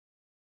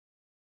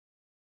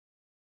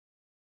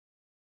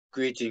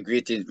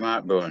Greetings,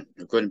 Mark Brown.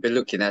 We're going to be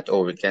looking at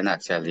how we can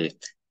actually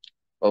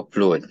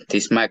upload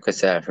this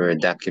Microsoft Word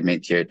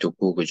document here to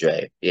Google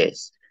Drive.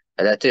 Yes,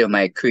 and that you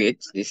might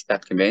create this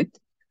document,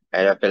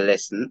 either of a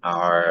lesson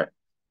or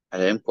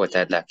an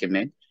important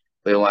document.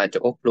 We want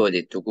to upload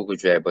it to Google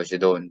Drive, but you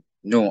don't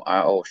know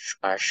or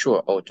are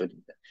sure how to do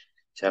that.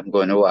 So I'm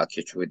going to walk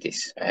you through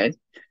this, right?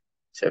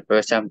 So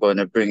first I'm going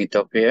to bring it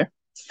up here.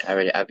 I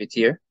already have it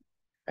here,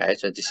 right?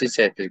 So this is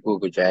set with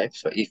Google Drive.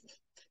 So if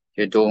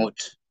you don't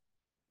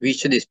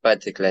reach this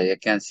particular, you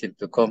can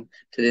simply come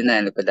to the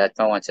line, look at that.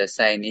 I want to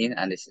sign in,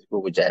 and this is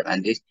Google Drive,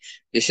 and this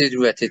is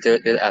what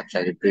it will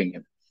actually bring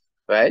you,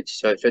 right?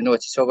 So if you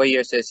notice over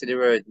here, so you see the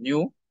word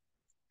new,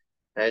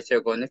 right? So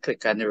you're going to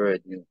click on the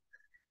word new,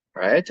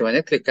 right? When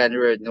you click on the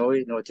word new,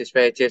 you notice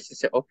right here, so it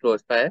says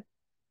upload file,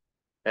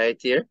 right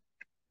here.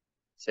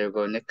 So you're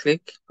going to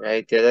click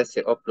right here, let's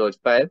say upload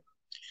file.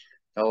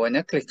 Now when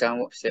you click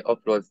on say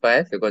upload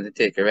file, you're going to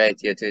take it right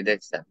here to the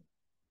desktop,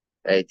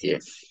 right here.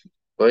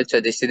 Good,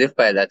 so this is the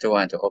file that you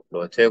want to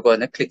upload. So you're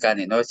going to click on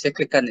it. Now, if you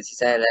click on this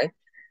highlight,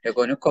 you're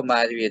going to come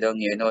all the way down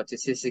here.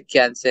 Notice this you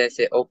can say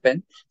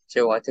open.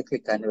 So you want to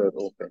click on the word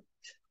open.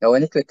 Now,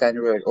 when you click on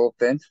the word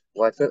open,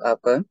 what will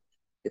happen?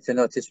 If you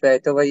notice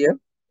right over here,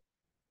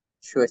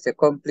 shows a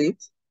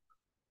complete.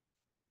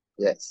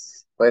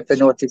 Yes. But if you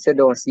notice you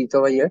don't see it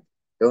over here,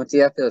 don't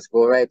you have to just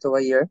go right over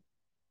here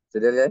to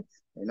the left?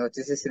 You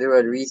notice you see the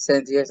word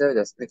recent here, so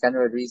just click on the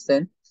word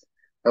recent.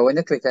 Now, when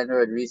you click on the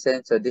word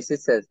recent, so this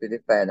is set with the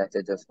file that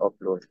you just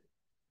upload.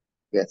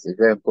 Yes, it's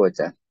very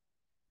important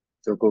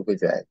to Google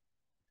Drive.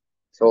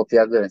 So hope you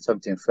have learned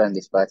something from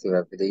this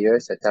particular video.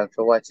 So thanks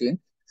for watching.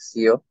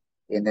 See you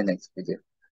in the next video.